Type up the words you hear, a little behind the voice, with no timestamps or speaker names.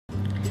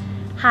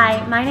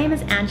Hi, my name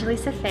is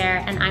Angelisa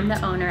Fair and I'm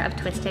the owner of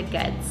Twisted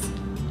Goods.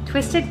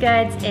 Twisted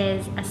Goods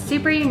is a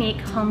super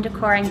unique home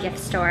decor and gift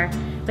store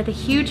with a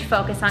huge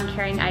focus on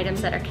carrying items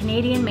that are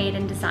Canadian made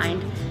and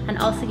designed, and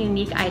also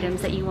unique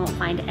items that you won't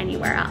find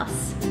anywhere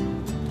else.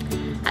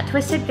 At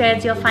Twisted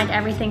Goods, you'll find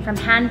everything from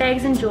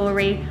handbags and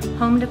jewelry,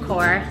 home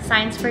decor,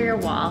 signs for your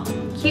wall,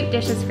 cute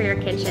dishes for your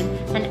kitchen,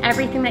 and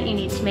everything that you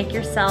need to make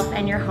yourself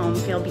and your home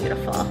feel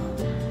beautiful.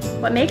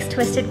 What makes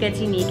Twisted Goods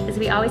unique is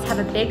we always have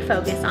a big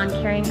focus on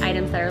carrying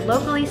items that are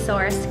locally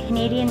sourced,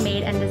 Canadian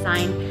made and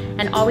designed,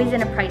 and always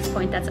in a price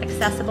point that's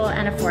accessible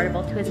and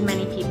affordable to as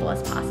many people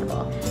as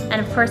possible. And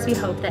of course, we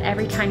hope that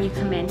every time you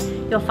come in,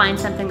 you'll find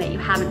something that you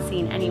haven't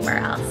seen anywhere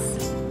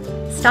else.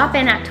 Stop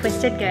in at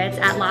Twisted Goods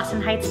at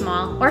Lawson Heights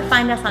Mall or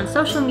find us on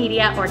social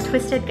media or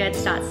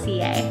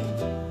twistedgoods.ca.